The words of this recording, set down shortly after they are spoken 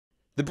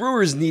The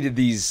Brewers needed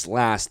these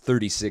last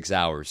 36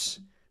 hours.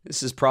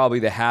 This is probably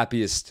the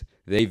happiest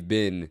they've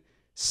been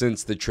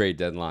since the trade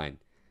deadline.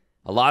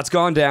 A lot's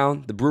gone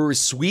down. The Brewers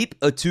sweep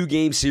a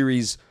 2-game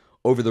series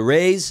over the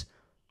Rays,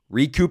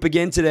 recoup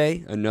again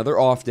today, another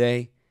off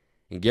day,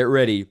 and get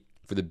ready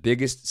for the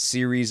biggest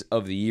series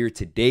of the year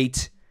to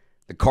date.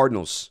 The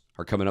Cardinals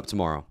are coming up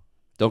tomorrow.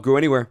 Don't go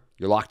anywhere.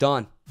 You're locked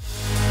on.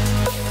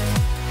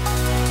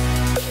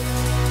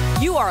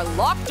 You are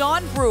Locked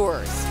On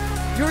Brewers,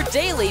 your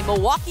daily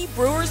Milwaukee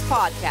Brewers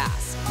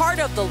podcast. Part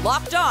of the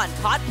Locked On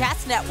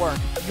Podcast Network,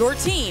 your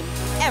team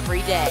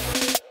every day.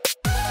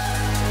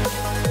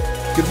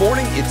 Good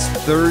morning. It's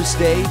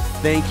Thursday.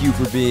 Thank you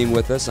for being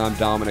with us. I'm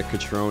Dominic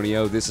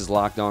Cotroneo. This is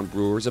Locked On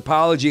Brewers.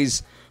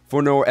 Apologies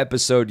for no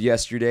episode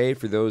yesterday.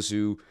 For those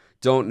who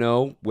don't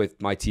know, with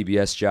my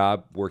TBS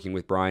job, working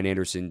with Brian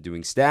Anderson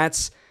doing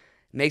stats,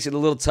 makes it a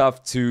little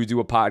tough to do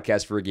a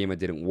podcast for a game I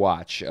didn't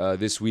watch.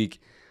 This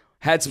week,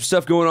 had some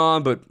stuff going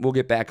on, but we'll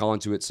get back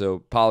onto it, so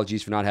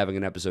apologies for not having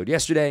an episode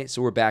yesterday.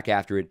 So we're back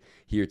after it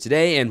here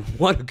today, and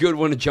what a good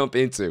one to jump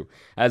into.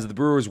 As the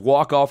Brewers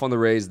walk off on the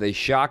Rays, they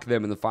shock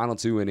them in the final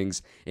 2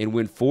 innings and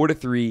win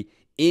 4-3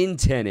 in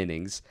 10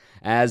 innings.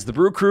 As the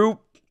Brew Crew,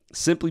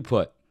 simply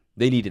put,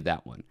 they needed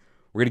that one.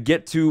 We're going to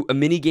get to a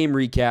mini-game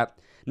recap.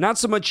 Not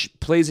so much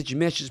plays that you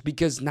missed, just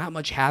because not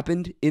much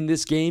happened in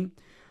this game.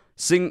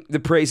 Sing the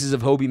praises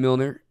of Hoby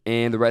Milner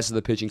and the rest of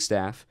the pitching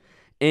staff,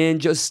 and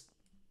just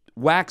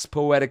wax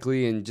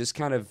poetically and just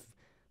kind of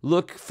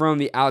look from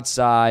the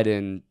outside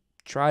and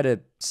try to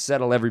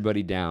settle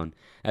everybody down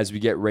as we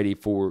get ready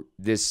for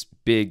this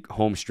big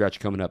home stretch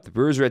coming up. The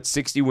Brewers are at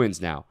 60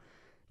 wins now.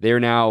 They are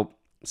now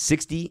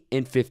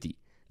 60-50.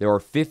 There are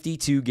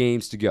 52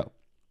 games to go.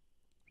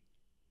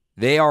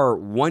 They are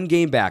 1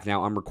 game back.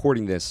 Now, I'm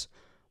recording this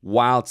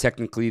while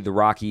technically the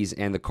Rockies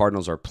and the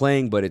Cardinals are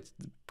playing, but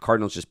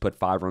Cardinals just put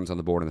 5 runs on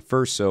the board in the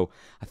first, so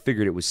I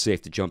figured it was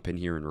safe to jump in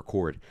here and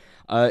record.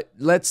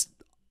 Let's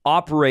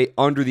operate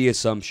under the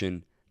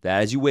assumption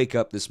that as you wake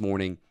up this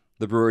morning,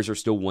 the Brewers are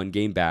still 1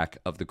 game back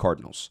of the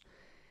Cardinals.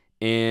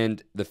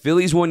 And the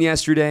Phillies won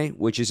yesterday,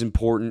 which is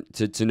important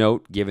to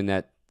note, given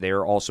that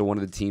they're also one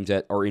of the teams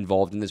that are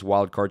involved in this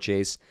wild card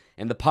chase.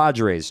 And the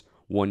Padres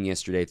won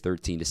yesterday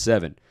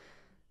 13-7.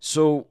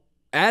 So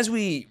as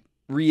we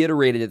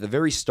reiterated at the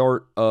very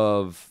start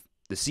of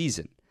the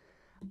season,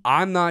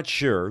 I'm not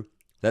sure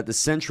that the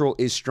Central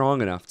is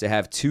strong enough to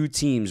have 2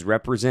 teams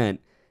represent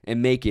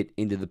and make it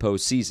into the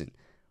postseason.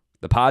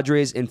 The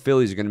Padres and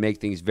Phillies are going to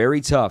make things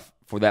very tough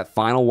for that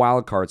final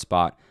wild card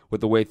spot with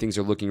the way things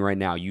are looking right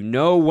now. You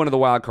know, one of the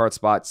wild card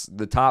spots,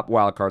 the top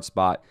wild card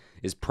spot,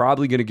 is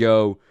probably going to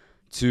go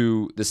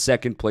to the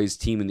second place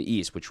team in the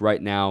East, which right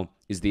now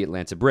is the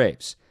Atlanta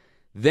Braves.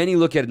 Then you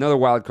look at another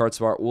wild card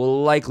spot,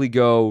 will likely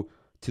go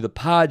to the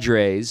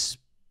Padres,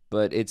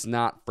 but it's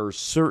not for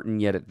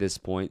certain yet at this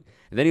point.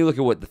 And then you look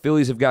at what the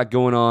Phillies have got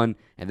going on,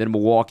 and then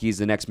Milwaukee is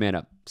the next man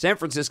up. San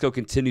Francisco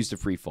continues to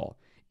free fall.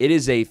 It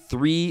is a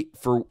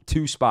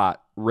 3-for-2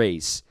 spot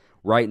race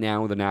right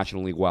now with the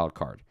National League wild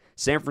card.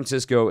 San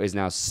Francisco is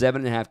now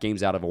 7.5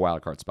 games out of a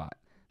wild card spot.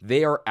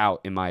 They are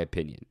out, in my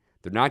opinion.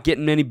 They're not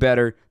getting any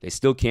better. They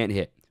still can't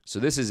hit. So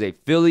this is a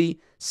Philly,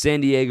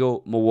 San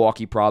Diego,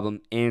 Milwaukee problem,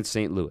 and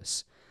St.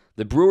 Louis.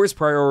 The Brewers'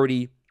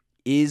 priority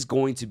is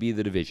going to be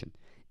the division,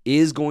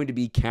 is going to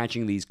be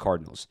catching these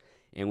Cardinals.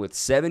 And with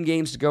 7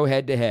 games to go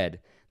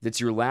head-to-head, that's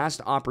your last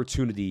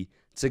opportunity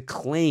to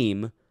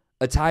claim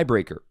a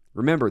tiebreaker.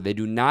 Remember, they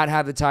do not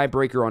have the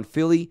tiebreaker on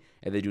Philly,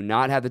 and they do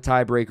not have the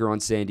tiebreaker on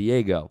San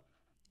Diego.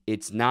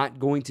 It's not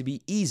going to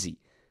be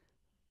easy,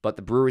 but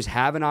the Brewers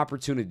have an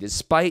opportunity,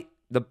 despite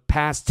the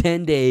past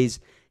 10 days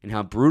and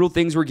how brutal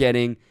things were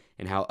getting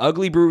and how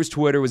ugly Brewers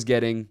Twitter was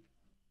getting.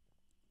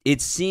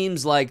 It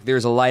seems like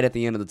there's a light at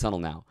the end of the tunnel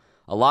now.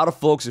 A lot of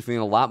folks are feeling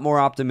a lot more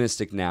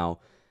optimistic now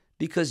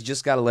because you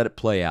just got to let it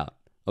play out.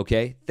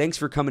 Okay? Thanks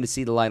for coming to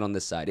see the light on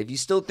this side. If you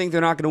still think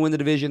they're not going to win the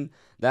division,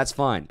 that's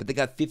fine. But they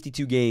got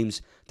 52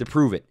 games to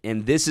prove it.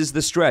 And this is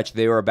the stretch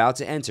they are about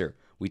to enter.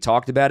 We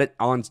talked about it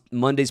on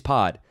Monday's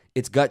pod.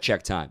 It's gut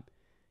check time.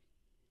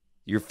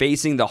 You're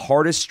facing the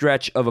hardest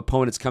stretch of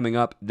opponents coming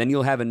up. Then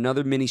you'll have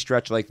another mini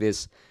stretch like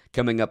this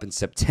coming up in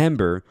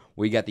September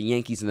where you got the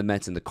Yankees and the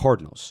Mets and the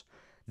Cardinals.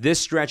 This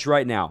stretch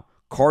right now,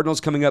 Cardinals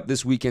coming up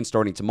this weekend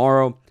starting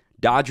tomorrow.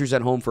 Dodgers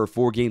at home for a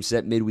 4-game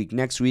set midweek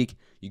next week.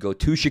 You go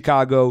to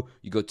Chicago,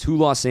 you go to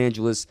Los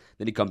Angeles,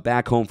 then you come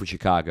back home for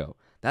Chicago.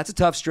 That's a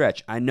tough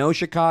stretch. I know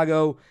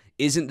Chicago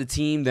isn't the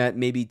team that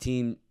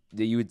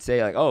you would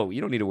say, like, oh, you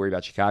don't need to worry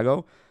about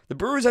Chicago. The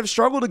Brewers have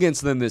struggled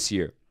against them this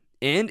year.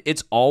 And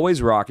it's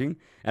always rocking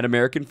at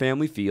American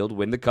Family Field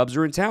when the Cubs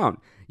are in town.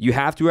 You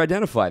have to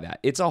identify that.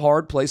 It's a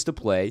hard place to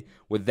play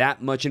with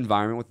that much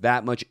environment, with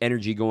that much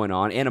energy going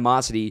on,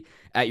 animosity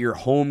at your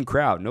home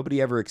crowd.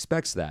 Nobody ever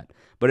expects that.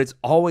 But it's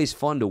always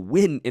fun to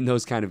win in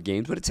those kind of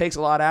games, but it takes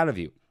a lot out of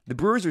you. The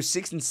Brewers are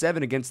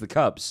 6-7 against the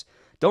Cubs.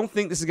 Don't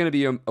think this is going to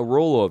be a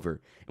rollover.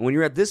 And when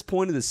you're at this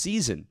point of the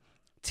season,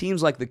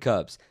 teams like the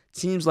Cubs,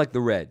 teams like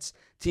the Reds,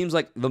 teams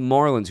like the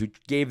Marlins, who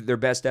gave their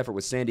best effort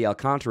with Sandy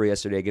Alcantara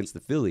yesterday against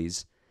the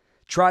Phillies,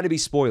 try to be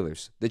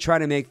spoilers. They try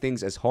to make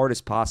things as hard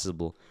as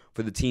possible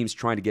for the teams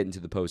trying to get into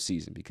the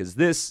postseason, because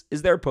this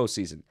is their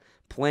postseason,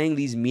 playing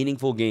these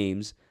meaningful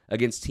games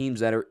against teams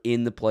that are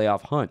in the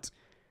playoff hunt.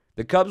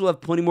 The Cubs will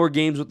have plenty more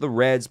games with the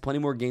Reds, plenty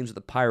more games with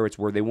the Pirates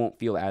where they won't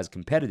feel as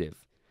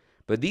competitive.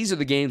 But these are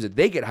the games that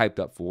they get hyped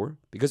up for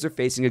because they're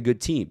facing a good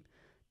team.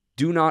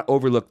 Do not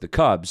overlook the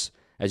Cubs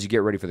as you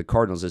get ready for the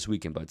Cardinals this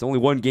weekend, but it's only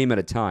one game at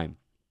a time.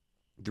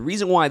 The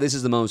reason why this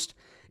is the most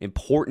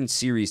important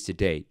series to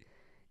date,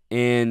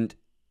 and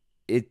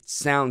it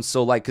sounds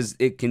so like, because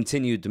it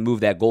continued to move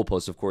that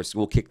goalpost, of course,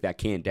 we'll kick that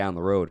can down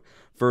the road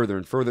further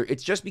and further.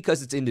 It's just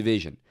because it's in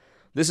division.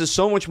 This is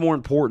so much more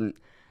important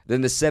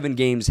than the 7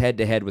 games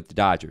head-to-head with the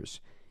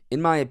Dodgers.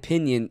 In my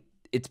opinion,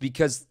 it's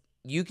because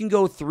you can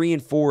go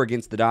 3-4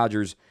 against the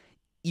Dodgers.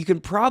 You can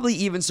probably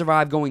even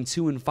survive going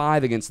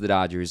 2-5 against the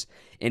Dodgers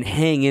and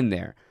hang in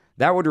there.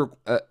 That would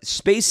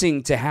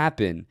spacing to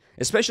happen,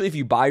 especially if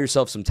you buy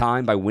yourself some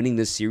time by winning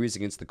this series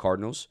against the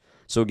Cardinals.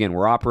 So again,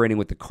 we're operating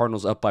with the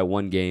Cardinals up by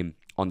 1 game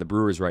on the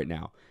Brewers right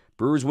now.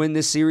 Brewers win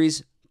this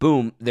series,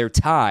 boom, they're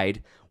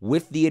tied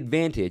with the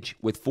advantage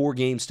with 4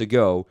 games to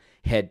go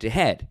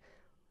head-to-head.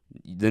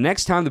 The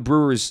next time the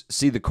Brewers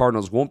see the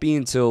Cardinals won't be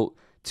until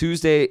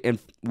Tuesday and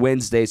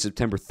Wednesday,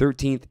 September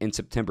 13th and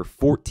September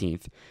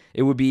 14th.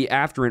 It would be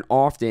after an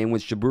off day in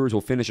which the Brewers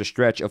will finish a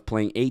stretch of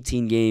playing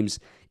 18 games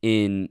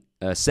in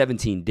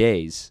 17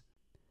 days.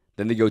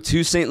 Then they go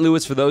to St.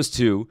 Louis for those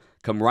 2,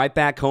 come right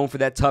back home for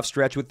that tough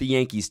stretch with the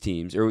Yankees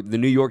teams, or the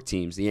New York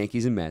teams, the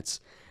Yankees and Mets.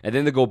 And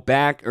then they go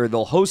back, or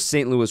they'll host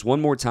St. Louis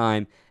one more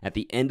time at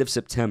the end of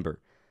September.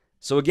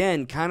 So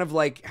again, kind of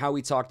like how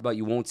we talked about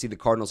you won't see the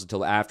Cardinals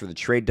until after the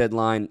trade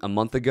deadline a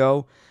month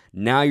ago.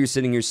 Now you're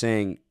sitting here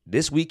saying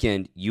this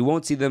weekend you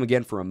won't see them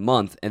again for a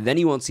month, and then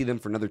you won't see them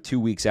for another 2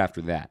 weeks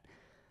after that.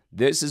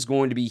 This is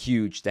going to be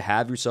huge to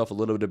have yourself a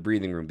little bit of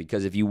breathing room,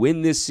 because if you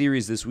win this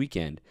series this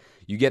weekend,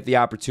 you get the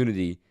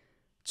opportunity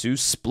to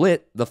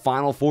split the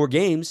final 4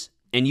 games,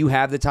 and you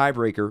have the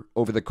tiebreaker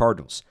over the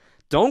Cardinals.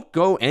 Don't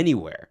go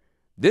anywhere.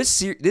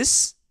 This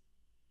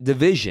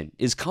division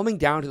is coming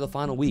down to the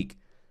final week.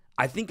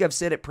 I think I've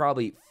said it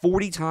probably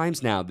 40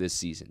 times now this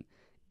season.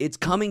 It's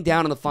coming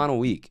down in the final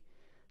week.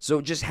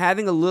 So just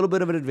having a little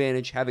bit of an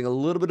advantage, having a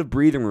little bit of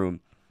breathing room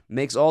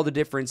makes all the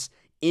difference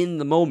in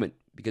the moment.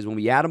 Because when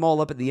we add them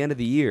all up at the end of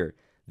the year,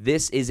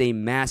 this is a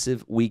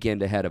massive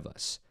weekend ahead of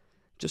us.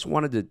 Just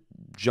wanted to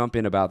jump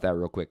in about that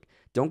real quick.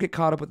 Don't get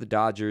caught up with the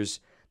Dodgers.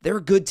 They're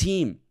a good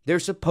team. They're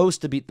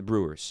supposed to beat the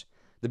Brewers.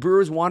 The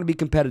Brewers want to be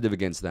competitive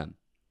against them.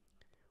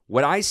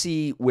 What I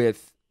see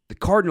with the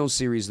Cardinals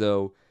series,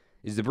 though,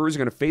 is the Brewers are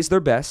going to face their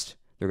best.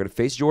 They're going to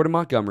face Jordan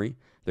Montgomery.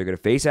 They're going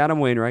to face Adam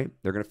Wainwright.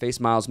 They're going to face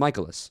Miles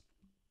Mikolas.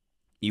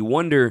 You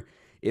wonder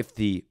if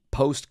the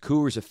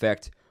post-Coors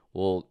effect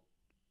will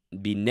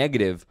be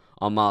negative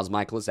on Miles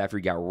Mikolas after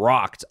he got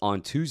rocked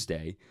on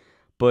Tuesday,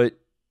 but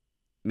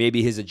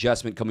maybe his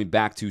adjustment coming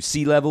back to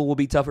sea level will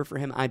be tougher for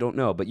him. I don't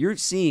know, but you're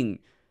seeing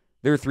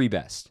their 3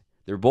 best.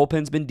 Their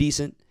bullpen's been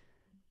decent.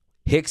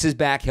 Hicks is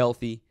back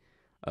healthy.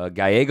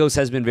 Gallegos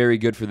has been very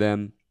good for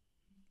them.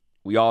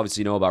 We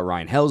obviously know about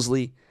Ryan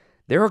Helsley.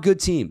 They're a good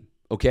team,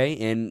 okay?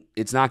 And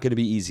it's not going to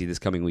be easy this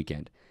coming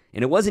weekend.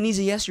 And it wasn't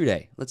easy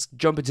yesterday. Let's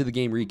jump into the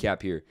game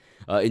recap here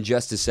in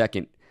just a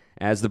second.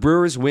 As the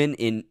Brewers win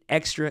in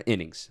extra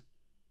innings.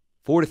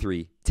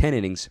 4-3, 10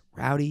 innings.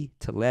 Rowdy,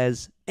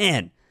 Tellez,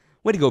 and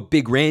way to go,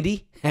 Big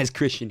Randy, as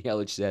Christian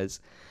Yelich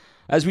says.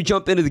 As we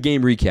jump into the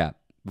game recap,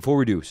 before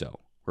we do so,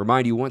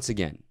 remind you once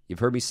again, you've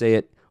heard me say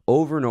it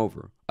over and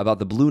over about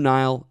the Blue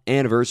Nile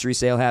anniversary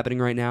sale happening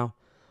right now.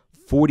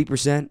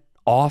 40%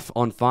 off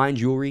on fine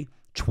jewelry,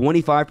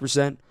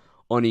 25%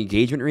 on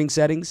engagement ring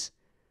settings.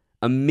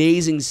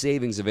 Amazing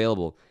savings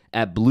available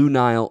at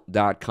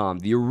BlueNile.com,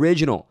 the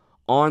original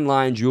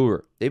online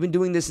jeweler. They've been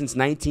doing this since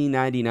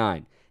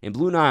 1999, and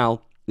Blue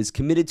Nile is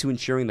committed to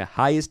ensuring the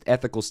highest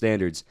ethical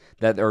standards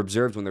that are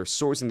observed when they're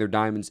sourcing their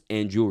diamonds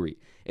and jewelry.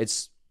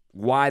 It's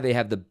why they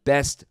have the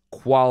best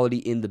quality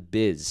in the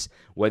biz.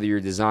 Whether you're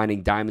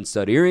designing diamond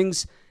stud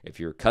earrings, if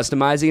you're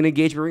customizing an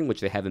engagement ring,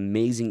 which they have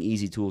amazing,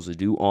 easy tools to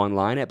do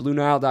online at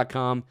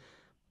BlueNile.com,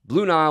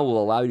 Blue Nile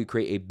will allow you to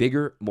create a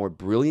bigger, more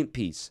brilliant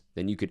piece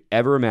than you could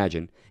ever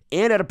imagine,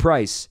 and at a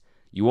price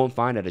you won't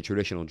find at a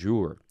traditional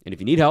jeweler. And if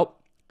you need help,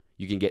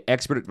 you can get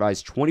expert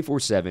advice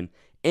 24/7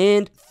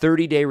 and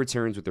 30-day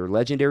returns with their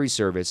legendary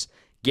service,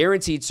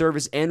 guaranteed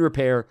service and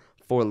repair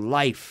for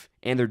life.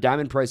 And their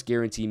diamond price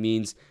guarantee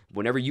means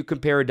whenever you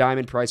compare a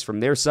diamond price from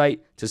their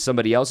site to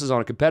somebody else's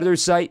on a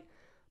competitor's site,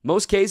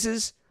 most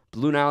cases,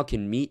 Blue Nile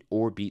can meet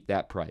or beat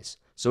that price.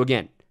 So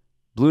again,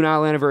 Blue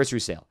Nile anniversary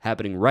sale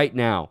happening right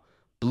now.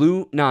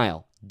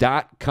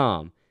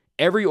 BlueNile.com.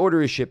 Every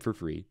order is shipped for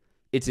free.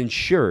 It's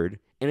insured,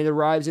 and it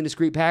arrives in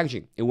discreet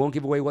packaging. It won't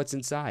give away what's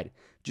inside.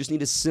 Just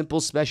need a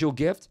simple special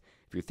gift.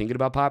 If you're thinking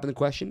about popping the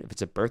question, if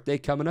it's a birthday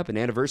coming up, an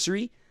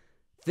anniversary,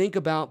 think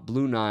about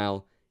Blue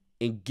Nile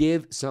and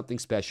give something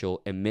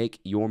special and make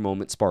your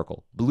moment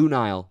sparkle.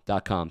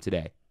 BlueNile.com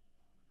today.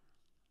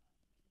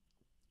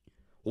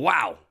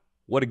 Wow,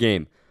 what a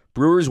game.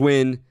 Brewers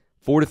win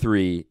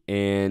 4-3,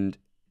 and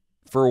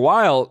for a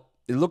while,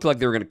 it looked like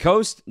they were going to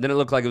coast. Then it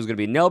looked like it was going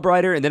to be a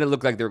nail-biter. And then it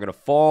looked like they were going to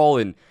fall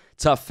in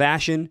tough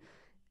fashion.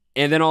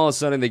 And then all of a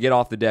sudden, they get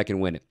off the deck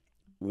and win it.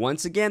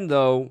 Once again,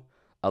 though,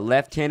 a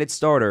left-handed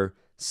starter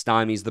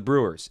stymies the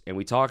Brewers. And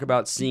we talk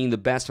about seeing the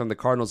best from the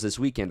Cardinals this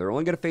weekend. They're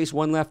only going to face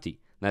one lefty.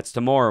 That's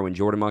tomorrow in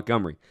Jordan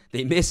Montgomery.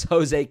 They miss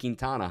Jose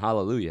Quintana.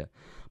 Hallelujah.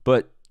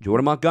 But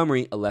Jordan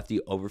Montgomery, a lefty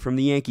over from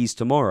the Yankees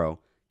tomorrow.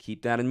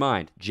 Keep that in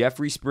mind.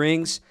 Jeffrey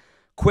Springs,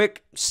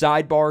 quick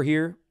sidebar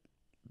here.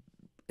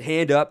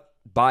 Hand up.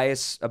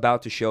 Bias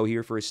about to show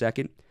here for a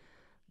second.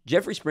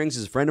 Jeffrey Springs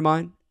is a friend of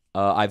mine.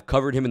 I've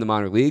covered him in the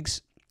minor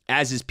leagues,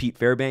 as is Pete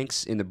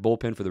Fairbanks in the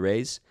bullpen for the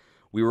Rays.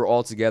 We were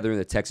all together in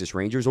the Texas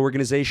Rangers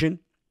organization.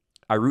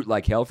 I root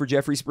like hell for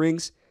Jeffrey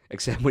Springs,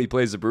 except when he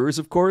plays the Brewers,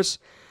 of course.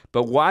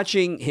 But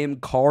watching him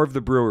carve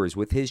the Brewers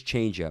with his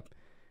changeup,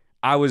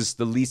 I was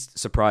the least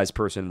surprised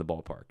person in the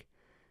ballpark.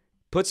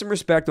 Put some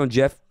respect on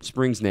Jeff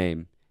Springs'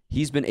 name.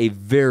 He's been a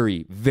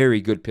very,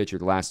 very good pitcher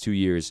the last 2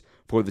 years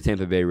for the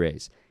Tampa Bay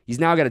Rays. He's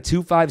now got a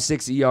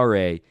 2.56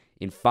 ERA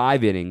in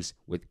 5 innings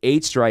with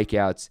 8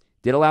 strikeouts.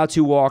 Did allow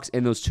 2 walks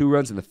and those 2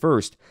 runs in the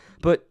first,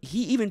 but he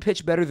even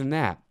pitched better than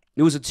that.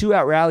 It was a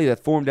 2-out rally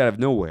that formed out of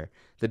nowhere.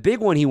 The big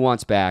one he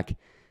wants back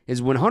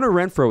is when Hunter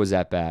Renfroe was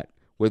at bat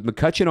with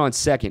McCutchen on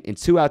second and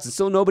 2 outs and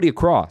still nobody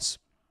across.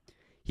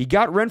 He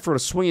got Renfroe to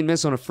swing and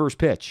miss on a first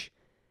pitch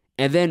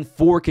and then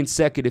 4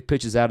 consecutive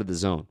pitches out of the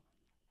zone.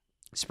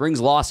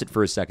 Springs lost it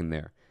for a second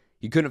there.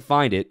 He couldn't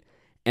find it,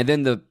 and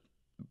then the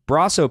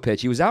Brasso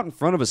pitch, he was out in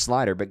front of a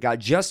slider, but got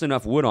just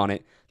enough wood on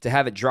it to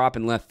have it drop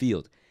in left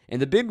field.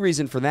 And the big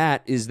reason for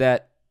that is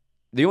that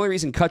the only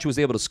reason Kutch was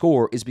able to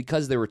score is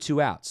because there were 2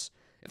 outs.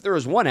 If there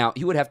was 1 out,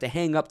 he would have to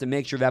hang up to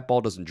make sure that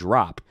ball doesn't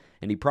drop,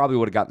 and he probably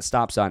would have got the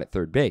stop sign at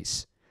third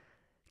base.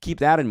 Keep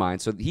that in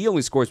mind. So he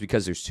only scores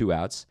because there's 2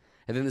 outs.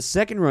 And then the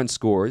second run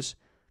scores.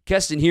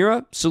 Keston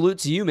Hiura, salute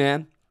to you,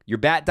 man. Your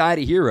bat died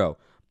a hero.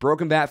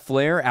 Broken bat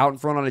flare out in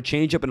front on a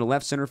changeup in the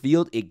left center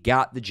field. It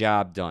got the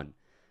job done.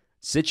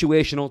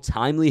 Situational,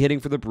 timely hitting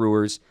for the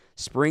Brewers.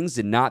 Springs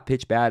did not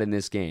pitch bad in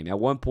this game. At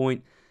one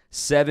point,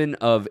 7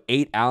 of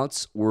 8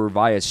 outs were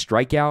via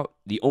strikeout.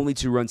 The only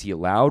 2 runs he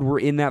allowed were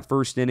in that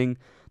first inning.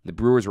 The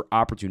Brewers were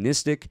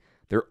opportunistic.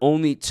 Their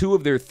only 2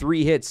 of their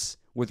 3 hits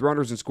with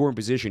runners in scoring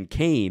position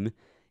came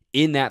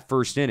in that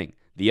first inning.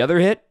 The other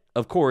hit,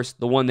 of course,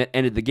 the one that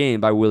ended the game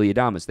by Willy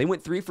Adames. They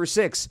went 3 for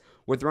 6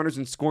 with runners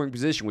in scoring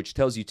position, which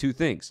tells you 2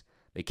 things.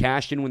 They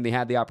cashed in when they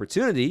had the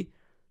opportunity.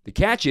 The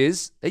catch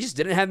is they just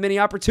didn't have many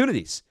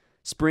opportunities.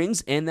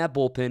 Springs and that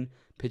bullpen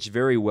pitched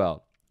very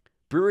well.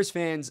 Brewers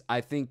fans,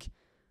 I think,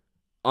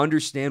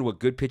 understand what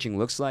good pitching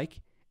looks like,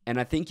 and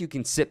I think you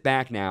can sit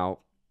back now,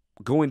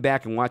 going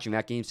back and watching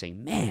that game,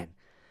 saying, man,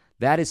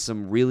 that is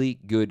some really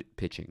good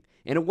pitching.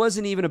 And it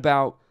wasn't even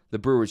about the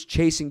Brewers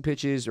chasing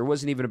pitches, or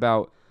wasn't even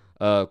about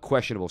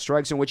questionable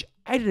strikes, in which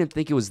I didn't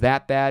think it was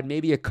that bad.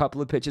 Maybe a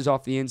couple of pitches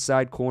off the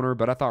inside corner,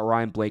 but I thought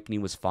Ryan Blakeney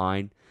was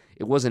fine.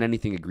 It wasn't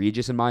anything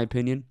egregious, in my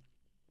opinion.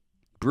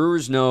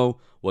 Brewers know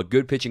what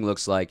good pitching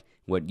looks like,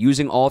 what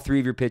using all 3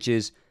 of your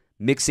pitches,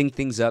 mixing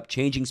things up,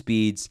 changing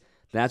speeds.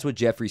 That's what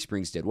Jeffrey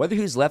Springs did. Whether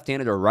he was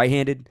left-handed or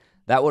right-handed,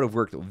 that would have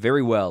worked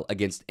very well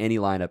against any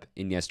lineup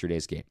in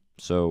yesterday's game.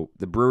 So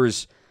the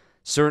Brewers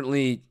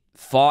certainly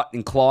fought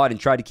and clawed and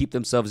tried to keep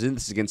themselves in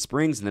this against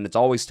Springs, and then it's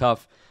always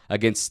tough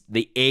against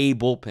the A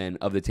bullpen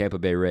of the Tampa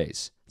Bay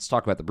Rays. Let's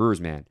talk about the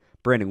Brewers, man.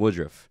 Brandon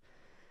Woodruff.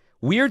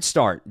 Weird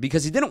start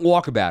because he didn't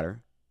walk a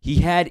batter. He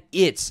had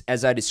it,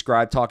 as I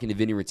described talking to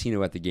Vinny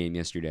Rottino at the game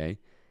yesterday.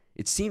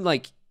 It seemed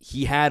like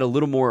he had a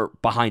little more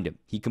behind him.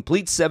 He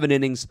completes 7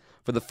 innings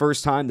for the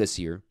first time this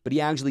year, but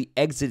he actually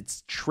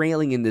exits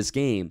trailing in this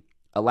game,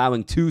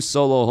 allowing 2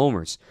 solo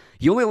homers.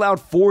 He only allowed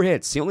 4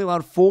 hits. He only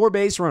allowed 4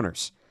 base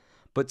runners,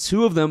 but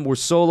 2 of them were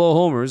solo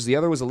homers. The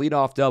other was a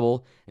leadoff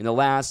double, and the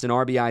last an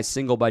RBI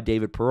single by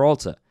David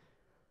Peralta.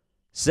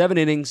 7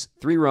 innings,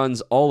 3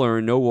 runs, all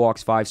earned, no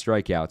walks, 5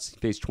 strikeouts. He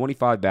faced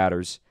 25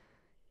 batters.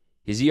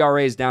 His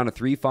ERA is down to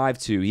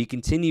 3.52. He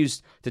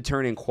continues to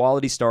turn in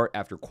quality start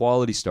after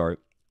quality start.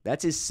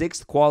 That's his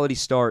 6th quality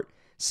start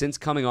since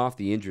coming off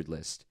the injured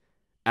list,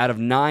 out of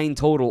 9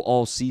 total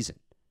all season.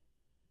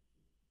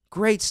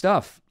 Great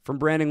stuff from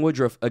Brandon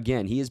Woodruff.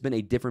 Again, he has been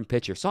a different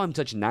pitcher. Saw him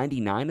touch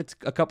 99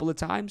 a couple of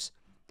times.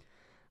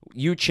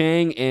 Yu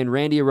Chang and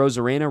Randy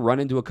Arozarena run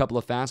into a couple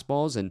of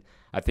fastballs, and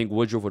I think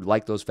Woodruff would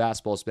like those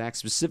fastballs back,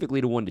 specifically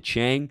to one to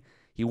Chang.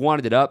 He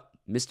wanted it up,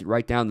 missed it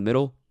right down the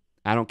middle.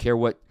 I don't care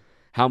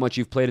how much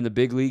you've played in the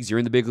big leagues. You're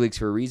in the big leagues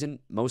for a reason.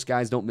 Most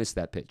guys don't miss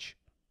that pitch.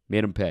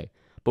 Made him pay.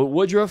 But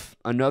Woodruff,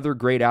 another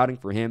great outing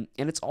for him.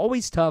 And it's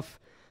always tough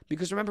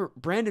because, remember,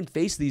 Brandon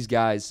faced these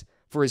guys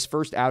for his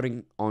first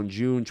outing on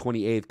June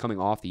 28th coming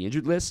off the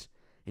injured list,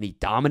 and he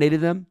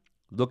dominated them.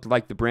 Looked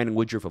like the Brandon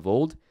Woodruff of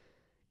old.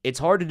 It's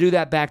hard to do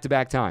that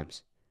back-to-back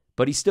times,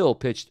 but he still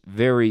pitched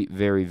very,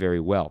 very, very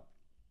well.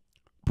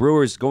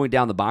 Brewers going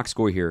down the box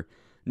score here.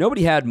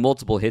 Nobody had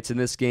multiple hits in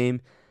this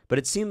game, but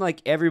it seemed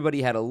like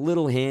everybody had a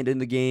little hand in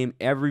the game.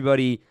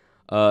 Everybody,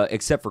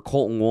 except for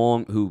Colton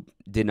Wong, who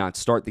did not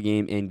start the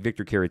game, and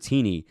Victor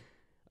Caratini,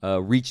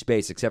 reached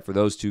base except for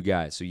those two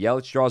guys. So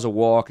Yelich draws a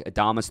walk,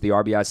 Adames the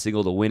RBI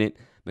single to win it,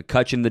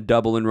 McCutchen the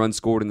double and run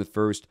scored in the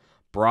first,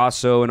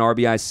 Brasso an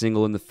RBI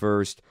single in the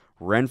first,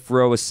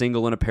 Renfroe a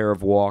single and a pair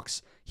of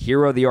walks,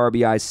 Hero the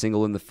RBI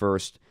single in the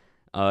first,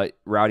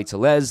 Rowdy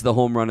Tellez the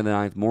home run in the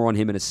ninth, more on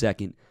him in a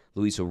second,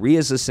 Luis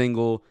Urias a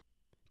single,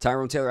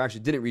 Tyrone Taylor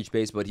actually didn't reach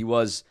base, but he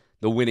was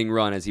the winning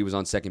run as he was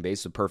on second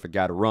base, the perfect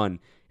guy to run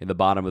in the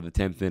bottom of the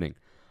 10th inning.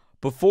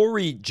 Before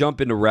we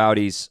jump into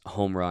Rowdy's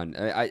home run,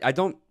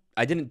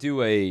 I didn't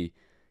do a,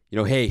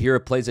 hey, here are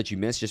plays that you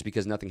missed just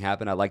because nothing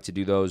happened. I like to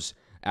do those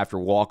after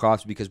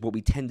walk-offs because what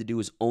we tend to do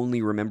is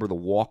only remember the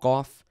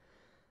walk-off.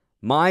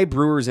 My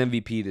Brewers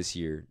MVP this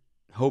year,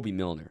 Hoby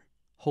Milner.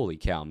 Holy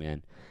cow,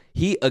 man.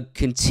 He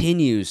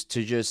continues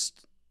to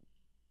just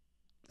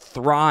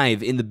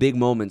thrive in the big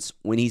moments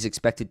when he's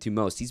expected to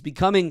most. He's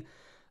becoming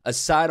a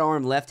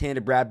sidearm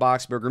left-handed Brad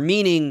Boxberger,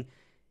 meaning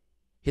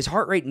his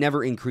heart rate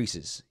never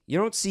increases. You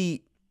don't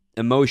see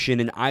emotion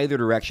in either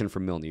direction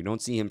from Milner. You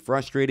don't see him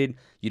frustrated.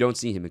 You don't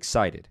see him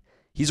excited.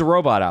 He's a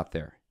robot out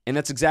there, and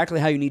that's exactly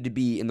how you need to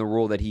be in the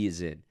role that he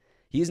is in.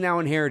 He has now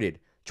inherited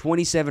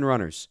 27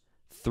 runners.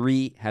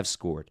 3 have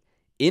scored.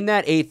 In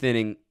that 8th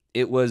inning,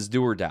 it was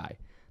do or die.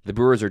 The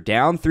Brewers are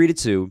down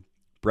 3-2.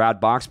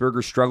 Brad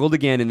Boxberger struggled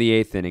again in the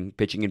 8th inning,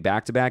 pitching in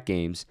back-to-back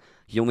games.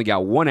 He only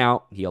got 1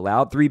 out. He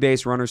allowed 3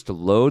 base runners to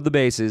load the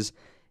bases,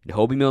 and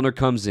Hoby Milner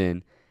comes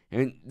in.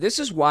 And this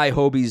is why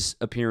Hoby's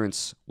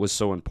appearance was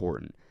so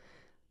important.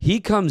 He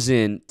comes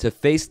in to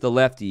face the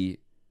lefty,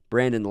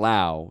 Brandon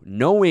Lau,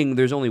 knowing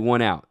there's only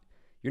 1 out.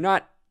 You're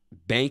not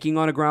banking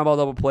on a ground ball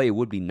double play. It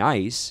would be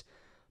nice,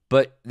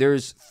 but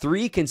there's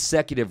 3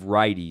 consecutive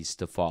righties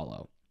to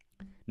follow.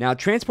 Now,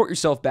 transport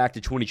yourself back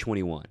to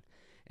 2021,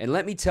 and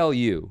let me tell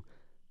you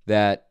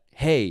that,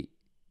 hey,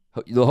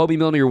 the Hoby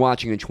Milner you're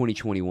watching in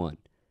 2021,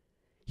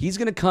 he's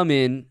going to come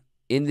in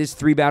this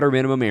 3-batter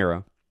minimum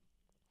era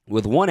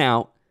with 1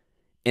 out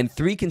and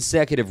 3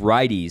 consecutive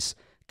righties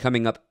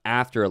coming up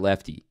after a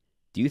lefty.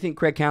 Do you think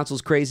Craig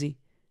Counsell's crazy?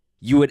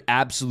 You would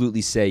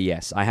absolutely say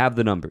yes. I have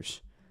the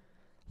numbers.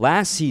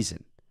 Last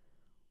season,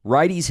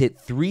 righties hit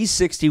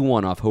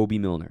 361 off Hoby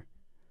Milner.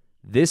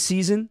 This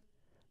season,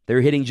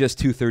 they're hitting just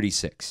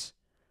 236.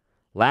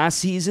 Last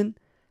season,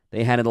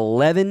 they had an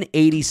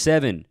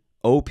 1187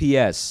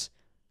 OPS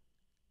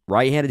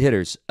right-handed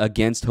hitters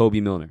against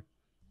Hoby Milner.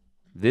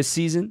 This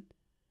season,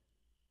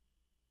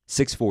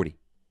 640.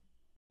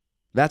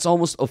 That's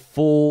almost a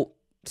full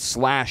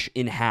slash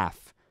in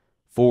half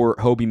for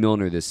Hoby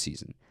Milner this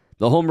season.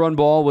 The home run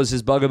ball was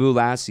his bugaboo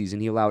last season.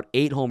 He allowed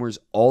 8 homers,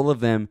 all of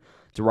them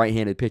to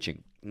right-handed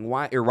pitching.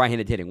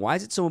 Right-handed hitting. Why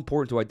is it so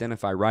important to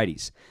identify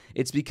righties?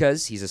 It's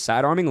because he's a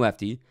side-arming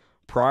lefty.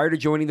 Prior to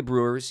joining the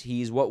Brewers,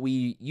 he's what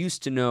we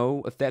used to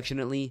know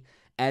affectionately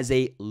as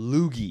a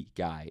loogie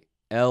guy.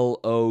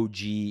 L-O-G-U-Y.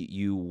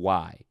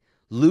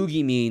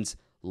 Loogie means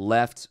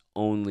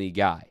left-only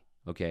guy.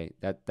 Okay,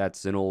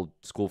 that's an old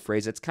school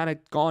phrase that's kind of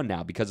gone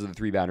now because of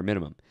the 3-batter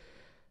minimum.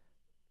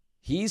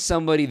 He's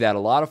somebody that a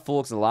lot of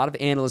folks and a lot of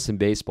analysts in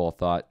baseball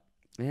thought,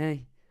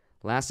 hey,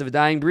 last of a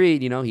dying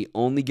breed, he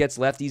only gets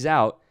lefties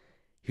out.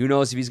 Who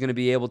knows if he's going to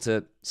be able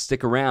to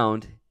stick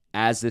around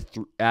as the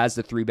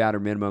 3-batter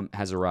minimum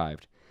has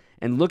arrived.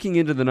 And looking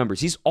into the numbers,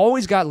 he's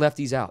always got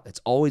lefties out.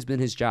 That's always been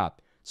his job.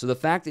 So the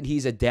fact that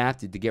he's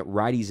adapted to get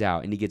righties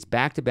out and he gets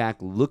back-to-back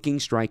looking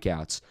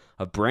strikeouts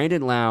of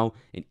Brandon Lau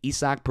and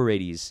Isaac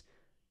Paredes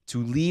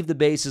to leave the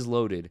bases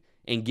loaded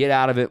and get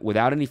out of it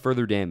without any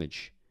further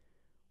damage.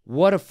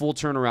 What a full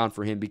turnaround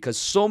for him, because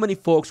so many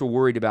folks were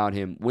worried about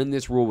him when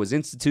this rule was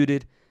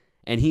instituted,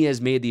 and he has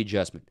made the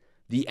adjustment.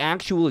 The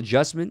actual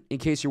adjustment, in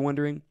case you're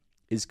wondering,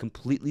 is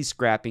completely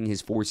scrapping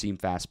his 4-seam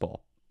fastball.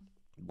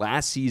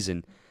 Last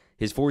season,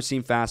 his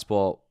 4-seam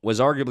fastball was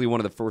arguably one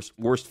of the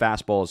worst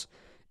fastballs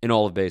in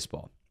all of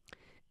baseball.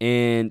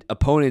 And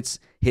opponents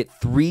hit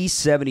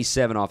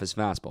 377 off his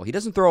fastball. He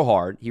doesn't throw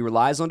hard. He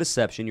relies on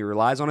deception. He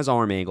relies on his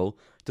arm angle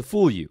to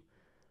fool you.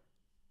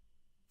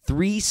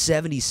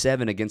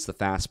 377 against the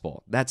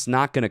fastball. That's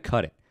not going to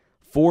cut it.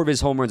 4 of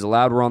his home runs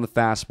allowed were on the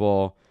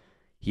fastball.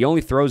 He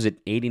only throws it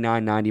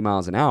 89, 90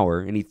 miles an hour,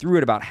 and he threw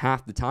it about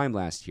half the time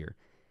last year.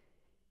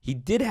 He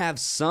did have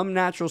some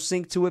natural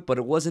sink to it, but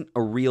it wasn't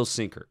a real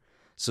sinker.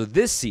 So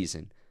this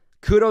season,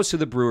 kudos to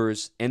the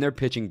Brewers and their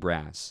pitching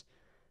brass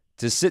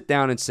to sit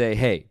down and say,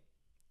 hey,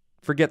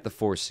 forget the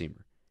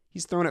 4-seamer.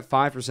 He's thrown it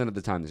 5% of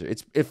the time this year.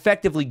 It's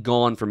effectively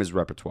gone from his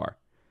repertoire.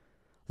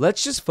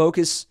 Let's just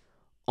focus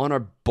on a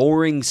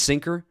boring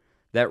sinker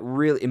that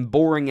really, and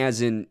boring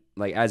as in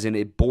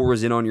it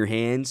bores in on your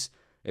hands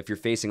if you're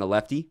facing a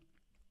lefty.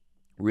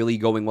 Really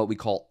going what we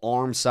call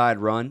arm side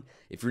run.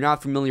 If you're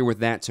not familiar with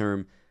that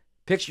term,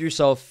 picture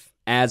yourself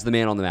as the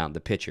man on the mound,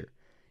 the pitcher.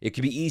 It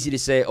could be easy to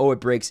say, oh, it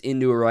breaks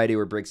into a righty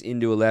or it breaks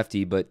into a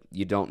lefty, but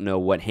you don't know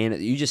what hand.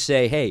 You just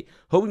say, hey,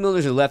 Hoby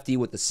Milner's a lefty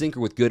with a sinker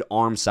with good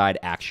arm side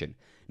action,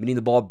 meaning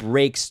the ball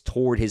breaks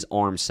toward his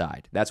arm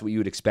side. That's what you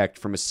would expect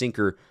from a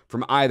sinker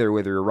from either,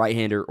 whether a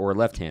right-hander or a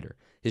left-hander.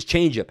 His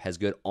changeup has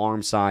good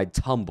arm side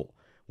tumble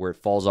where it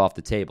falls off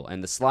the table,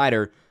 and the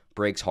slider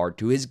breaks hard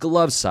to his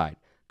glove side.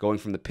 going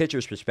from the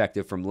pitcher's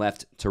perspective from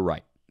left to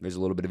right. There's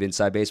a little bit of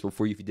inside baseball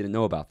for you if you didn't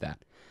know about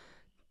that.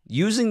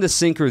 Using the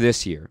sinker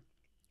this year,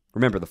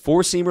 remember the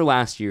four-seamer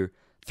last year,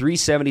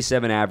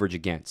 377 average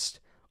against.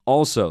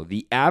 Also,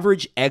 the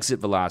average exit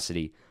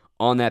velocity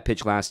on that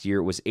pitch last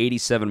year was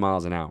 87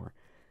 miles an hour.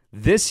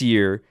 This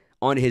year,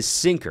 on his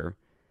sinker,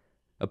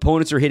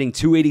 opponents are hitting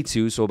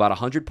 282, so about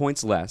 100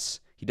 points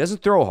less. He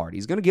doesn't throw hard.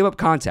 He's going to give up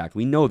contact.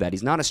 We know that.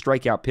 He's not a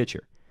strikeout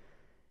pitcher.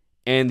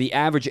 And the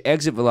average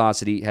exit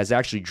velocity has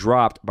actually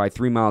dropped by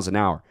 3 miles an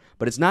hour.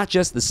 But it's not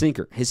just the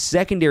sinker. His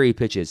secondary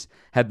pitches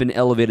have been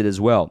elevated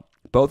as well.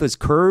 Both his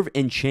curve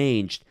and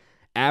changed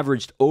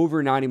averaged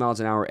over 90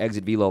 miles an hour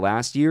exit velo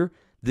last year.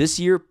 This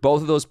year,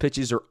 both of those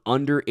pitches are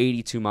under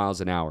 82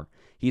 miles an hour.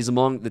 He's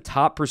among the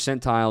top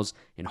percentiles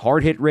in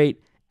hard hit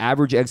rate,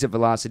 average exit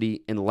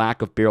velocity, and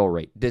lack of barrel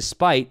rate,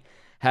 despite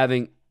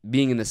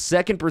being in the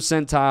second lowest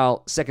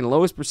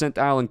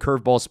percentile in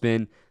curveball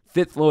spin,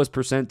 fifth lowest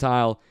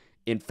percentile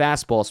in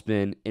fastball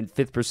spin, and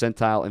fifth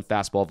percentile in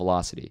fastball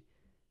velocity.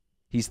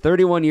 He's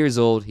 31 years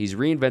old. He's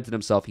reinvented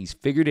himself. He's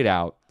figured it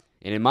out.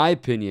 And in my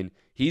opinion,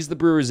 he's the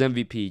Brewers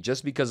MVP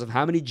just because of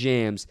how many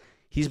jams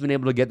he's been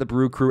able to get the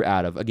Brew Crew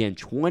out of. Again,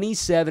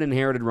 27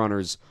 inherited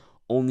runners,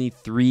 only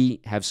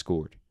 3 have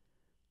scored.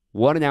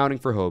 What an outing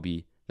for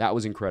Hoby. That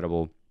was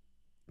incredible.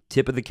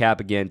 Tip of the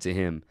cap again to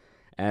him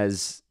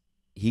as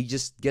he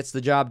just gets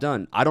the job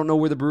done. I don't know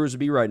where the Brewers would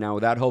be right now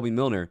without Hoby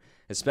Milner,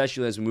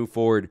 especially as we move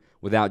forward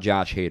without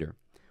Josh Hader.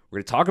 We're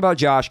going to talk about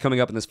Josh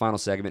coming up in this final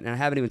segment, and I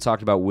haven't even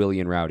talked about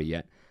Willy and Rowdy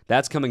yet.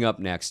 That's coming up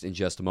next in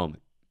just a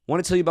moment. I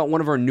want to tell you about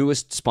one of our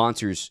newest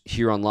sponsors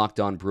here on Locked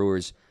On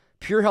Brewers.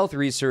 Pure Health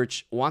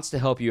Research wants to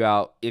help you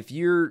out. If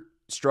you're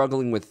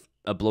struggling with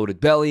a bloated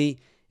belly,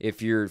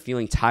 if you're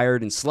feeling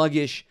tired and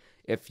sluggish,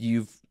 if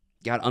you've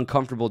got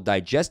uncomfortable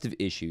digestive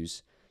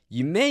issues,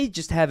 you may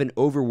just have an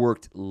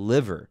overworked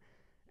liver,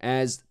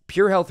 as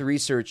Pure Health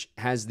Research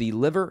has the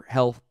Liver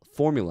Health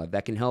Formula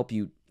that can help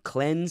you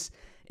cleanse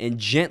and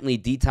gently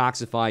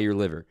detoxify your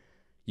liver.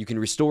 You can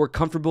restore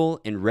comfortable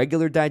and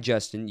regular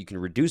digestion, you can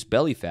reduce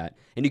belly fat,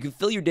 and you can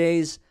fill your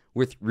days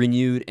with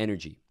renewed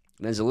energy.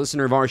 And as a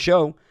listener of our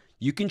show,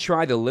 you can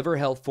try the Liver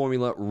Health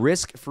Formula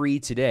risk-free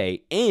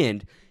today,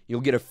 and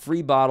you'll get a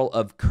free bottle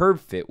of Curb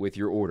Fit with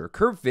your order.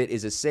 Curb Fit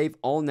is a safe,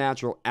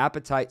 all-natural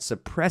appetite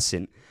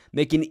suppressant,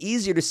 making it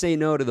easier to say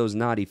no to those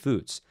naughty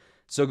foods.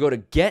 So go to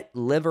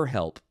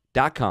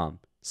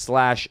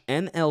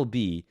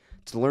getliverhelp.com/MLB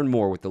to learn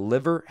more with the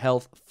Liver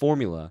Health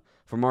Formula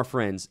from our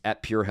friends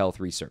at Pure Health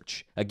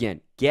Research.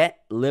 Again,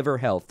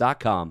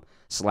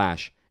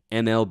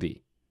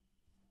 getliverhelp.com/MLB.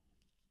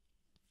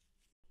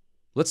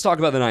 Let's talk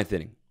about the ninth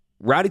inning.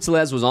 Rowdy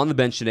Tellez was on the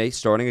bench today,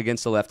 starting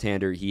against the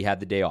left-hander. He had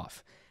the day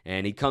off.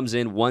 And he comes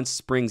in once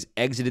Springs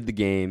exited the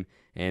game,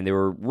 and they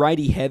were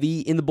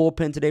righty-heavy in the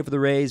bullpen today for the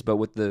Rays, but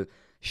with the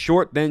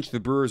short bench the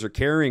Brewers are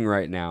carrying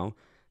right now,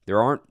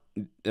 there aren't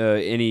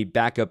any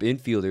backup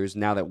infielders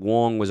now that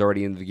Wong was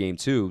already in the game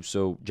too.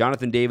 So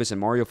Jonathan Davis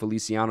and Mario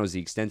Feliciano is the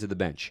extent of the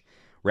bench.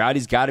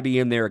 Rowdy's got to be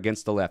in there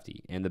against the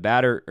lefty, and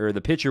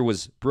the pitcher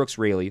was Brooks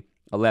Raley,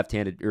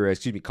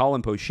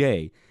 Colin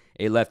Poche,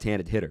 a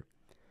left-handed hitter.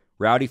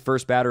 Rowdy,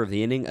 first batter of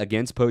the inning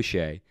against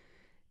Poche,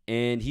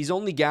 and he's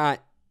only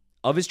got,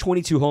 of his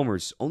 22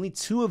 homers, only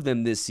 2 of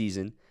them this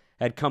season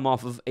had come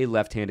off of a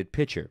left-handed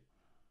pitcher.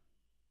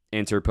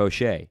 Enter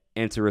Poche.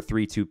 Enter a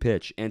 3-2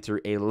 pitch. Enter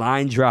a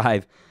line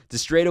drive to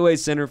straightaway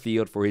center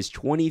field for his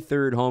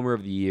 23rd homer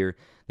of the year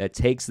that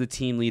takes the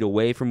team lead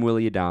away from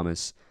Willy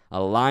Adames.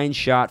 A line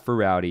shot for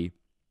Rowdy.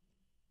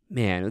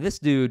 Man, this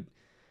dude,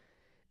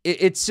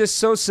 it's just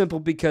so simple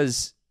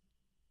because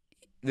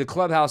the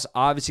clubhouse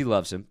obviously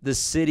loves him. The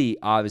city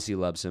obviously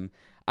loves him.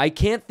 I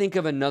can't think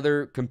of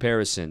another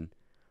comparison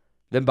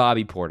than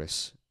Bobby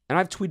Portis. And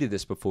I've tweeted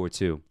this before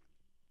too.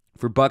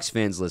 For Bucks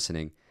fans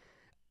listening,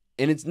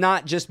 and it's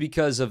not just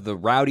because of the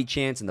Rowdy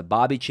chants and the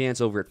Bobby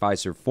chants over at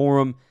Fiserv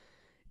Forum.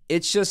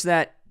 It's just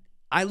that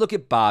I look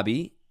at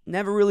Bobby,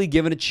 never really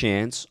given a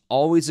chance,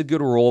 always a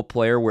good role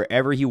player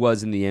wherever he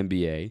was in the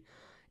NBA.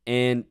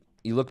 And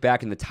you look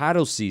back in the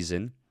title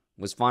season,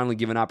 was finally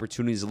given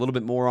opportunities a little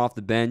bit more off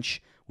the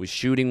bench, was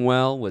shooting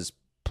well, was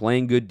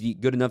playing good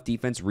enough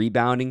defense,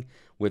 rebounding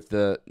with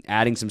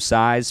adding some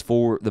size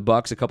for the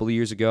Bucks a couple of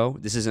years ago.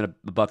 This isn't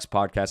a Bucks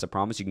podcast, I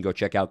promise. You can go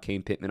check out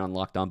Kane Pittman on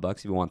Locked On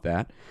Bucks if you want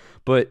that.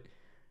 But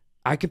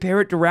I compare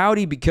it to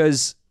Rowdy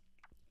because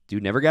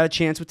dude never got a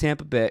chance with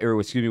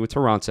with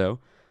Toronto.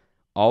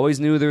 Always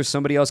knew there was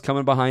somebody else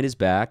coming behind his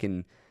back,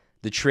 and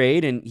the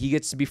trade, and he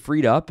gets to be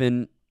freed up,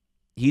 and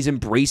he's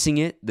embracing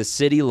it. The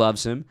city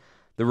loves him.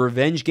 The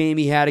revenge game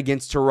he had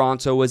against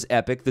Toronto was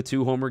epic. The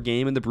 2-homer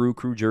game in the Brew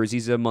Crew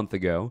jerseys a month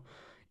ago.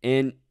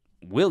 And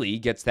Willy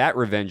gets that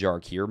revenge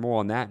arc here. More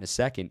on that in a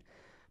second.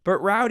 But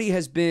Rowdy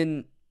has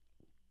been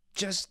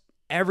just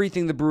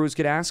everything the Brewers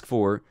could ask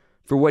for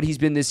what he's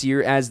been this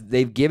year, as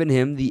they've given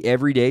him the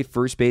everyday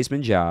first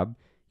baseman job.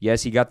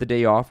 Yes, he got the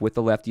day off with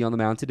the lefty on the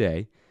mound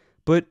today.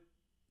 But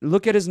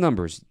look at his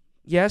numbers.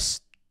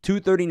 Yes,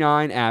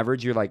 239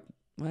 average. You're like,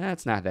 well,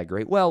 that's not that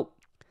great. Well,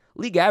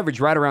 league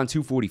average right around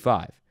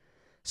 245.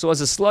 So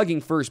as a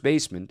slugging first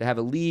baseman, to have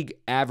a league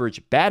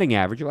average batting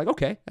average, you're like,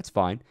 okay, that's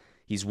fine.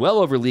 He's well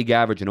over league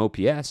average in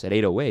OPS at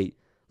 808.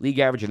 League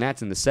average, and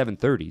that's in the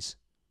 730s.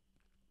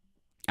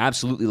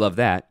 Absolutely love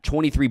that.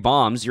 23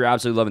 bombs, you're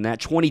absolutely loving that.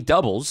 20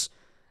 doubles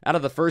out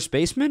of the first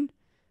baseman?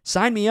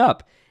 Sign me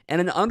up. And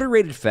an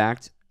underrated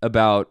fact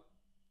about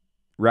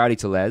Rowdy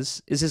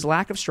Tellez is his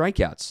lack of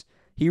strikeouts.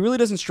 He really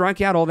doesn't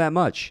strike out all that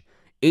much.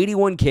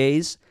 81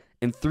 Ks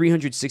and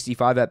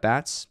 365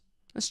 at-bats.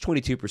 That's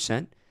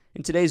 22%.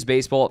 In today's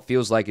baseball, it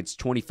feels like it's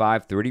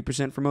 25,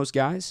 30% for most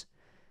guys.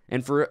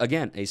 And for,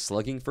 again, a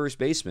slugging first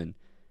baseman,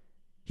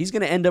 he's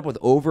going to end up with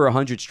over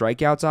 100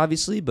 strikeouts,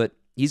 obviously, but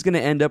he's going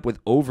to end up with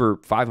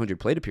over 500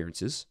 plate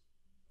appearances.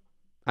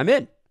 I'm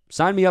in.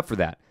 Sign me up for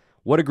that.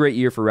 What a great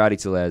year for Rowdy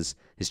Tellez.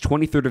 His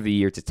 23rd of the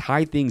year to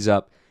tie things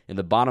up in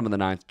the bottom of the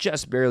ninth,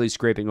 just barely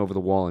scraping over the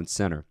wall in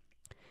center.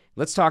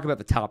 Let's talk about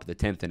the top of the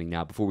 10th inning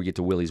now before we get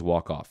to Willy's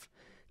walk-off.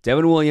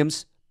 Devin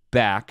Williams,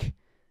 back.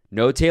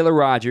 No Taylor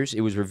Rogers.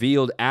 It was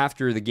revealed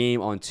after the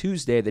game on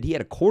Tuesday that he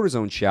had a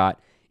cortisone shot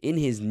in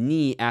his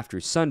knee after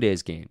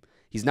Sunday's game.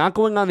 He's not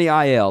going on the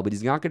IL, but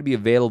he's not going to be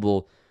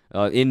available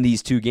in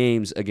these two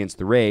games against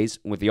the Rays.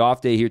 With the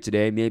off day here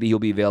today, maybe he'll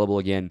be available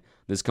again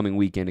this coming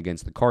weekend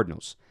against the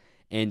Cardinals.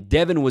 And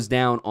Devin was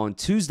down on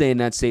Tuesday in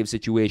that save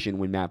situation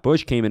when Matt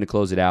Bush came in to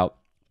close it out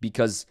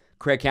because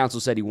Craig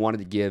Counsell said he wanted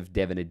to give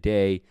Devin a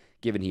day,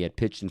 given he had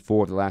pitched in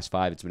 4 of the last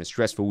 5. It's been a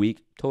stressful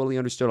week. Totally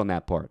understood on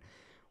that part.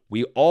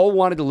 We all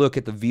wanted to look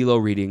at the velo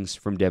readings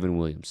from Devin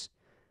Williams.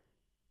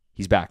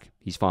 He's back.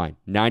 He's fine.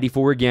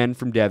 94 again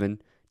from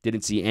Devin.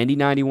 Didn't see any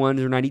 91s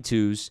or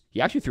 92s.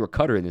 He actually threw a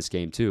cutter in this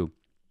game, too.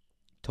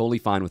 Totally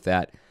fine with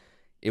that.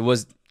 It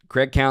was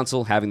Craig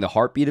Counsell having the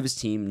heartbeat of his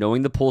team,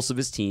 knowing the pulse of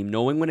his team,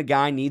 knowing when a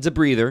guy needs a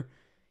breather.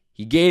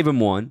 He gave him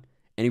one,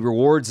 and he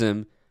rewards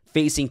him.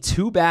 Facing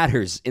 2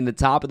 batters in the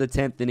top of the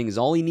 10th inning is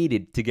all he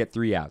needed to get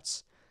 3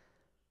 outs.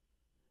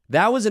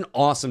 That was an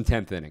awesome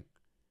 10th inning.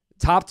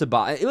 Top to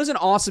bottom. It was an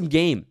awesome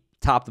game,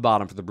 top to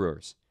bottom for the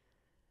Brewers.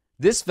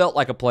 This felt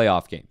like a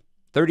playoff game.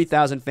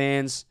 30,000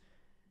 fans,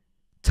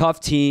 tough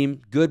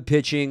team, good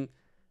pitching,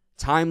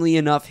 timely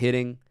enough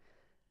hitting.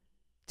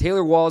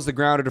 Taylor Walls the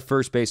grounder to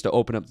first base to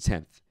open up the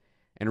 10th.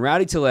 And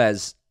Rowdy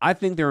Tellez, I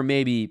think there are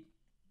maybe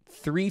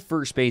 3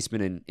 first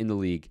basemen in the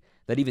league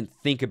that even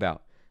think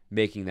about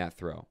making that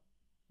throw.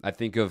 I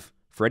think of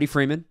Freddie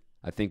Freeman,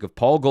 I think of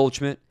Paul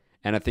Goldschmidt,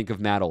 and I think of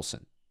Matt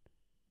Olson.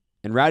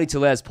 And Rowdy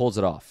Tellez pulls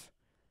it off.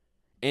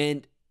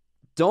 And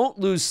don't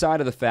lose sight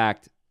of the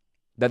fact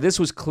that this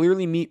was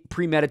clearly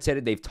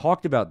premeditated. They've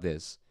talked about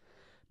this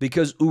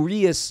because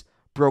Urias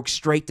broke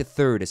straight to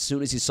third as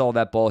soon as he saw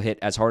that ball hit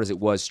as hard as it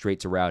was straight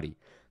to Rowdy.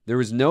 There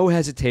was no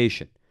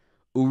hesitation.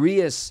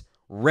 Urias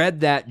read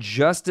that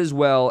just as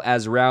well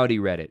as Rowdy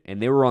read it,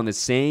 and they were on the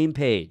same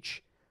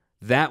page.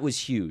 That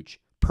was huge.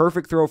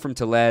 Perfect throw from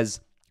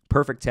Tellez,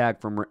 perfect tag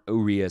from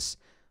Urias.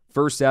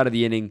 First out of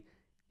the inning,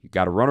 you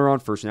got a runner on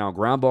first now. A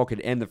ground ball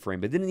could end the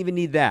frame, but didn't even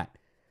need that.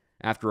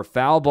 After a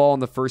foul ball on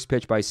the first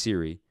pitch by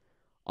Siri,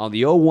 on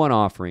the 0-1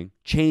 offering,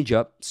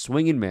 changeup,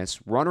 swing and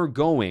miss, runner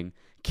going,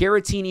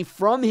 Caratini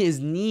from his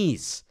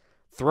knees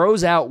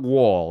throws out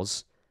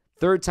Walls.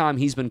 Third time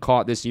he's been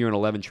caught this year in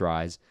 11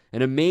 tries.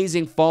 An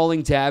amazing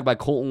falling tag by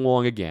Colton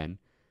Wong again.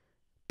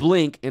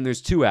 Blink, and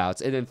there's 2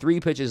 outs. And then 3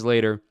 pitches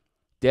later,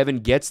 Devin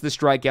gets the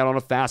strikeout on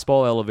a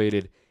fastball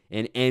elevated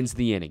and ends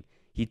the inning.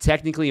 He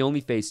technically only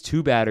faced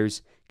 2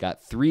 batters,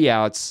 got 3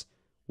 outs.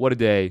 What a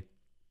day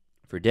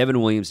for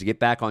Devin Williams to get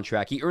back on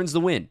track. He earns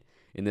the win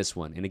in this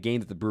one, in a game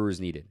that the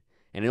Brewers needed.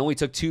 And it only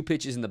took 2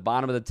 pitches in the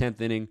bottom of the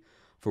 10th inning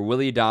for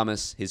Willy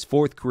Adames, his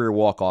 4th career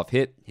walk-off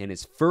hit, and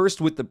his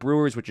first with the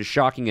Brewers, which is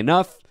shocking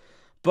enough,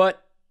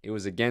 but it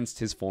was against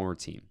his former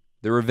team.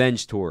 The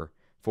revenge tour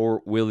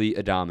for Willy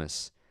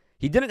Adames.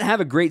 He didn't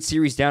have a great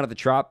series down at the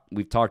Trop.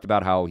 We've talked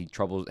about how he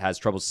has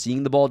trouble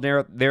seeing the ball there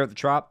at the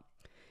Trop.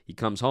 He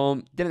comes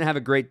home, didn't have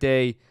a great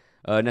day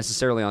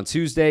necessarily on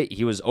Tuesday.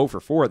 He was 0 for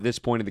 4 at this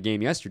point of the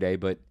game yesterday,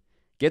 but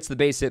gets the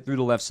base hit through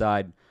the left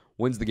side,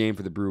 wins the game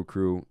for the Brew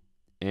Crew,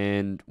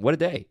 and what a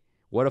day.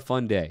 What a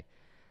fun day.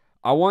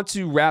 I want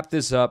to wrap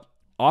this up.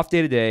 Off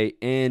day today,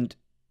 and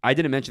I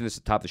didn't mention this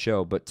at the top of the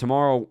show, but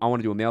tomorrow I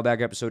want to do a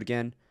mailbag episode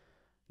again.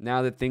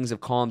 Now that things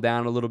have calmed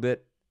down a little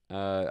bit,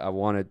 I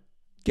want to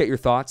get your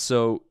thoughts.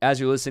 So as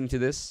you're listening to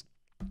this,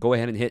 go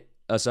ahead and hit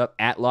us up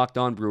at Locked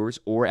On Brewers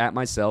or at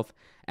myself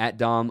at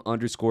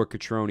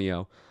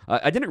Dom_Catronio.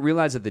 I didn't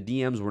realize that the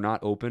DMs were not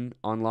open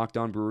on Locked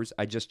On Brewers.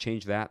 I just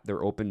changed that.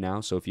 They're open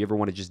now. So if you ever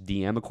want to just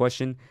DM a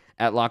question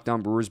at Locked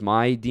On Brewers,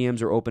 my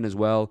DMs are open as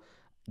well.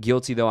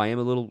 Guilty, though. I am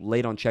a little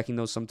late on checking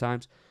those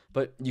sometimes.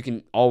 But you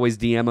can always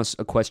DM us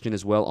a question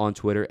as well on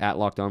Twitter at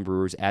Locked On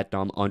Brewers, at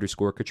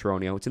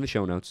Dom_Catronio. It's in the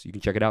show notes. You can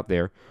check it out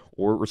there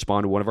or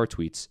respond to one of our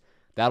tweets.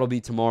 That'll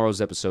be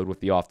tomorrow's episode with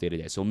the off day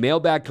today. So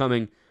mailbag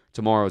coming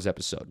tomorrow's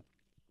episode.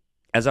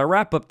 As I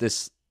wrap up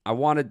this, I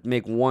want to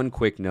make one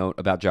quick note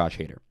about Josh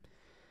Hader.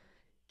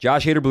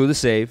 Josh Hader blew the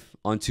save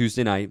on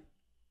Tuesday night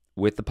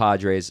with the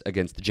Padres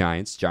against the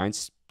Giants.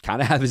 Giants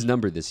kind of have his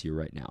number this year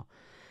right now.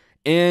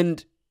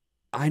 And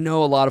I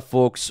know a lot of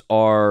folks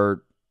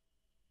are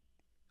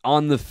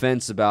on the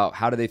fence about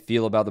how do they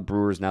feel about the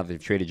Brewers now that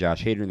they've traded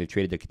Josh Hader and they've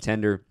traded the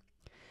contender.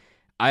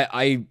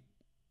 I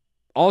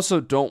also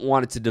don't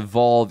want it to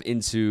devolve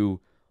into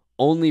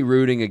only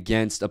rooting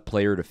against a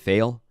player to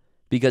fail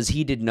because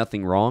he did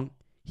nothing wrong.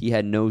 He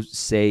had no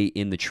say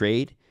in the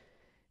trade.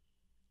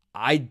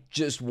 I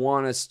just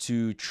want us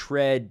to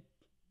tread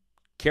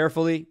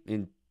carefully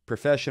and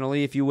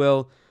professionally, if you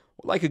will,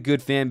 like a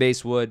good fan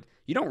base would.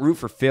 You don't root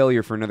for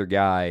failure for another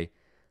guy,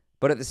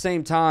 but at the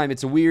same time,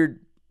 it's a weird,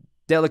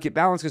 delicate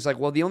balance because,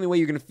 the only way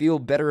you're going to feel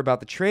better about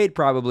the trade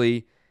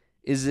probably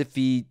is if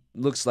he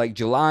looks like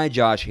July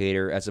Josh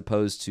Hader as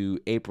opposed to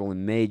April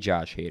and May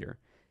Josh Hader.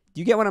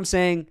 Do you get what I'm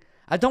saying?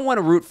 I don't want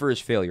to root for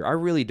his failure. I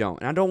really don't.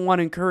 And I don't want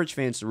to encourage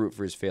fans to root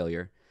for his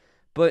failure.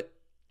 But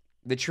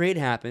the trade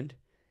happened,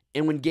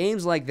 and when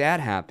games like that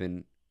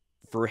happen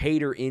for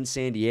Hader in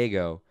San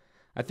Diego,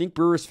 I think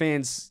Brewers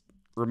fans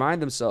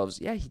remind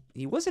themselves,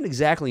 he wasn't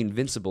exactly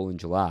invincible in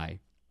July.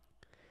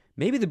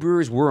 Maybe the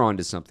Brewers were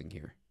onto something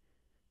here.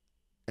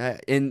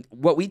 And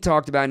what we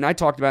talked about, and I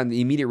talked about in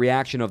the immediate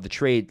reaction of the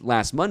trade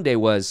last Monday,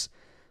 was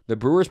the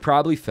Brewers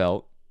probably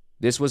felt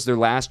this was their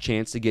last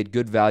chance to get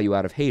good value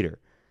out of Hader.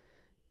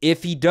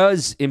 If he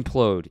does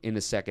implode in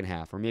the second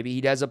half, or maybe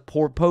he has a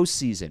poor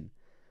postseason,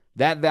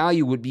 that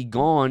value would be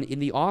gone in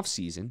the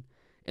offseason,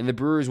 and the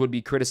Brewers would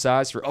be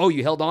criticized for,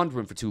 you held on to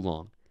him for too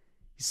long.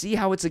 See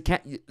how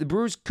the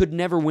Brewers could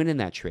never win in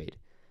that trade.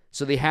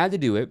 So they had to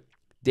do it.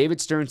 David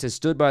Stearns has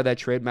stood by that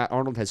trade. Matt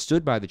Arnold has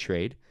stood by the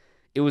trade.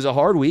 It was a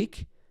hard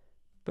week.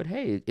 But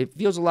hey, it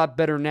feels a lot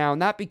better now,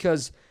 not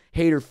because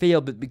Hader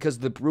failed, but because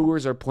the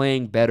Brewers are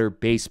playing better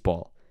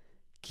baseball.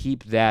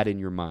 Keep that in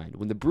your mind.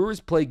 When the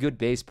Brewers play good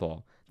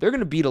baseball, they're going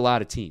to beat a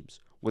lot of teams.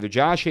 Whether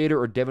Josh Hader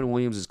or Devin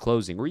Williams is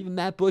closing, or even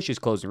Matt Bush is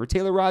closing, or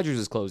Taylor Rogers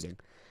is closing,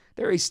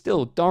 they're a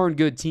still darn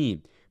good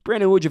team.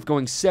 Brandon Woodruff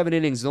going 7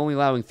 innings and only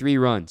allowing 3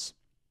 runs.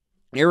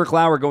 Eric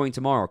Lauer going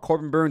tomorrow.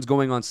 Corbin Burns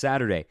going on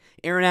Saturday.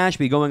 Aaron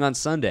Ashby going on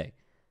Sunday.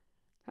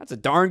 That's a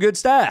darn good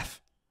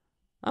staff.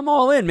 I'm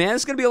all in, man.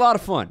 It's going to be a lot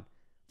of fun.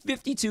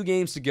 52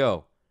 games to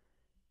go.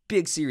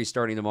 Big series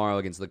starting tomorrow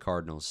against the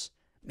Cardinals.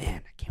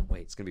 Man, I can't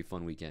wait. It's going to be a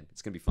fun weekend.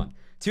 It's going to be fun.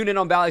 Tune in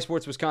on Valley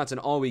Sports Wisconsin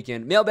all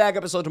weekend. Mailbag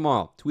episode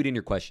tomorrow. Tweet in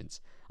your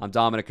questions. I'm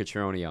Dominic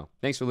Cotroneo.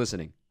 Thanks for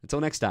listening.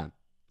 Until next time,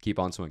 keep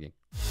on swinging.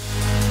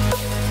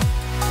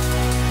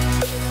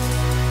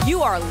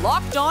 You are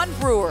Locked On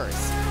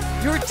Brewers,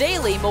 your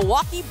daily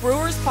Milwaukee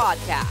Brewers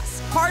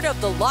podcast. Part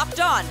of the Locked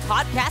On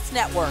Podcast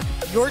Network,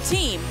 your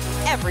team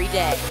every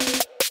day.